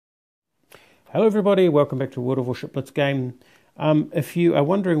Hello everybody, welcome back to World of Warship Blitz game. If you are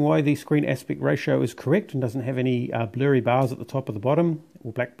wondering why the screen aspect ratio is correct and doesn't have any blurry bars at the top or the bottom,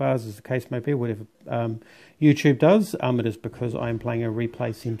 or black bars as the case may be, whatever YouTube does, it is because I am playing a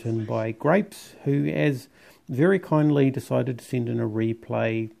replay sent in by Grapes, who has very kindly decided to send in a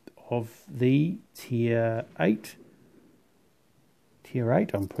replay of the Tier 8. Tier 8,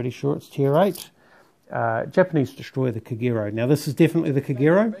 I'm pretty sure it's Tier 8. Japanese destroyer, the Kagero. Now this is definitely the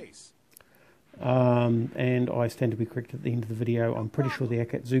Kagero. And I stand to be corrected at the end of the video. I'm pretty sure the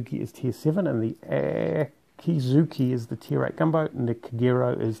Akatsuki is Tier 7 and the Akizuki is the Tier 8 gunboat and the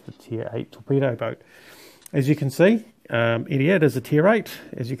Kagero is the Tier 8 torpedo boat. As you can see, Idiot is a Tier 8.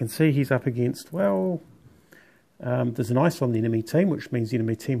 As you can see, he's up against, well, there's an ice on the enemy team, which means the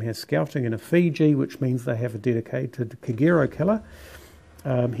enemy team has scouting, and a Fiji, which means they have a dedicated Kagero killer.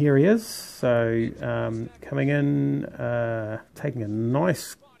 Here he is, so coming in, taking a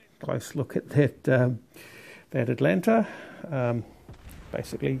nice close look at that that Atlanta,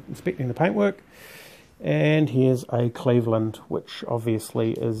 basically inspecting the paintwork, and here's a Cleveland, which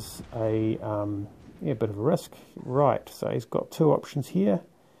obviously is a bit of a risk. Right, so he's got two options here.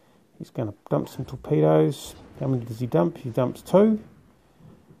 He's going to dump some torpedoes. How many does he dump? He dumps 2.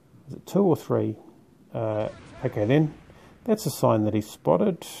 Is it 2 or 3? Okay then, that's a sign that he's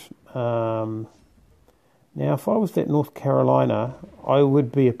spotted. Now, if I was at North Carolina, I would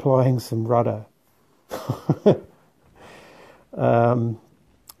be applying some rudder. If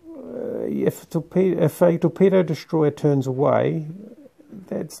a torpedo destroyer turns away,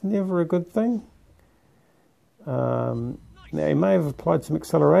 that's never a good thing. Now, he may have applied some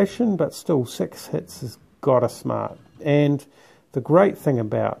acceleration, but still 6 hits has got us smart. And the great thing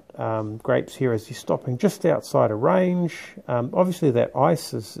about Grapes here is he's stopping just outside of range. Obviously that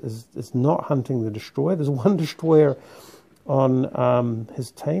ice is not hunting the destroyer. There's one destroyer on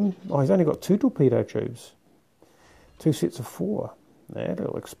his team. Oh, he's only got 2 torpedo tubes. 2 sets of 4.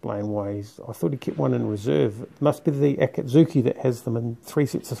 That'll explain why I thought he kept one in reserve. It must be the Akatsuki that has them in 3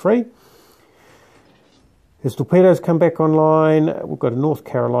 sets of 3. His torpedoes come back online. We've got a North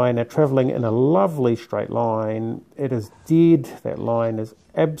Carolina travelling in a lovely straight line. It is dead. That line is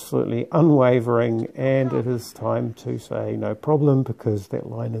absolutely unwavering, and it is time to say no problem because that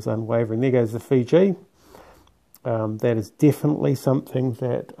line is unwavering. There goes the Fiji. That is definitely something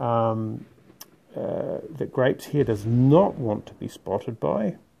that that Grapes here does not want to be spotted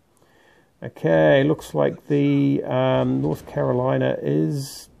by. Okay, looks like the North Carolina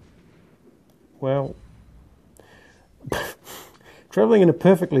is, well, travelling in a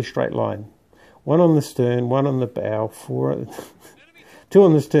perfectly straight line. 1 on the stern, 1 on the bow, 2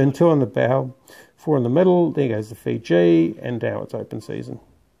 on the stern, 2 on the bow, 4 in the middle. There goes the Fiji, and now it's open season.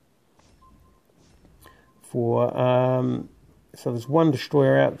 So there's 1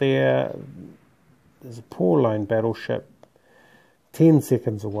 destroyer out there. There's a poor lone battleship 10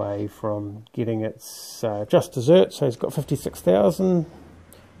 seconds away from getting its just dessert, so he's got 56,000,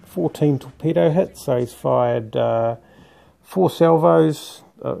 14 torpedo hits, so he's fired 4 salvos,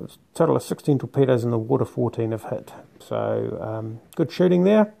 total of 16 torpedoes in the water, 14 have hit. So good shooting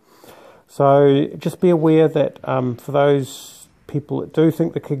there. So just be aware that for those people that do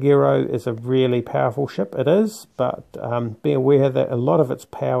think the Kagero is a really powerful ship, it is, but be aware that a lot of its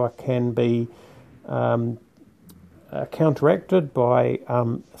power can be counteracted by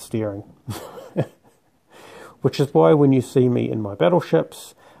steering. Which is why when you see me in my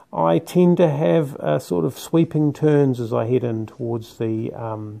battleships, I tend to have sort of sweeping turns as I head in towards the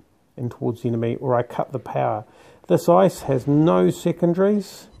enemy, or I cut the power. This ice has no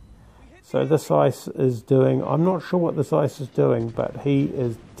secondaries, so this ice is doing, I'm not sure what this ice is doing, but he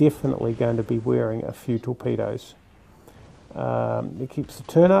is definitely going to be wearing a few torpedoes. He keeps the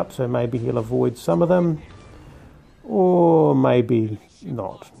turn up, so maybe he'll avoid some of them, or maybe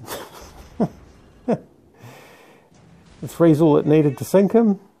not. The 3's all it needed to sink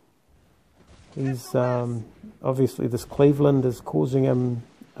him. He's obviously, this Cleveland is causing him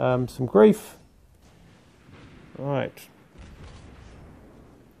some grief. Right.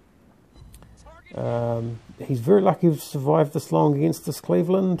 He's very lucky to survive this long against this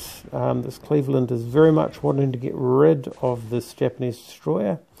Cleveland. This Cleveland is very much wanting to get rid of this Japanese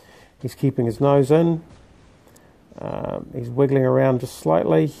destroyer. He's keeping his nose in. He's wiggling around just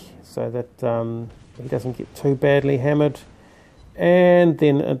slightly so that he doesn't get too badly hammered. And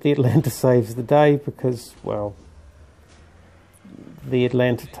then the Atlanta saves the day because, well, the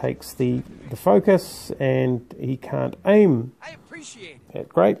Atlanta takes the focus and he can't aim at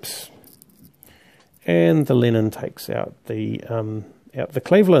Grapes. And the Lennon takes out the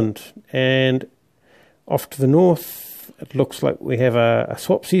Cleveland. And off to the north, it looks like we have a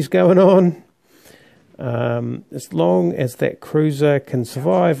swapsies going on. As long as that cruiser can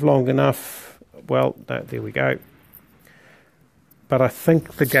survive long enough, well, no, there we go. But I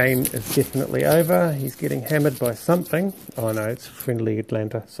think the game is definitely over. He's getting hammered by something. Oh no, it's friendly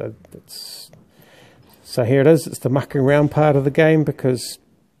Atlanta. So here it is. It's the mucking around part of the game because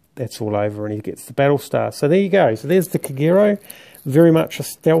that's all over and he gets the battle star. So there you go. So there's the Kagero. Very much a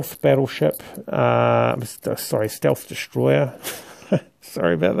stealth battleship. Sorry, stealth destroyer.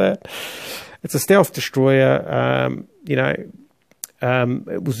 Sorry about that. It's a stealth destroyer.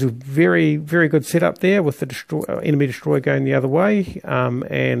 It was a very, very good setup there with the enemy destroyer going the other way,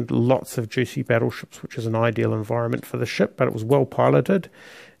 and lots of juicy battleships, which is an ideal environment for the ship, but it was well piloted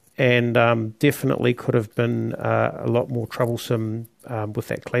and definitely could have been a lot more troublesome with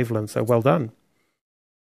that Cleveland, so well done.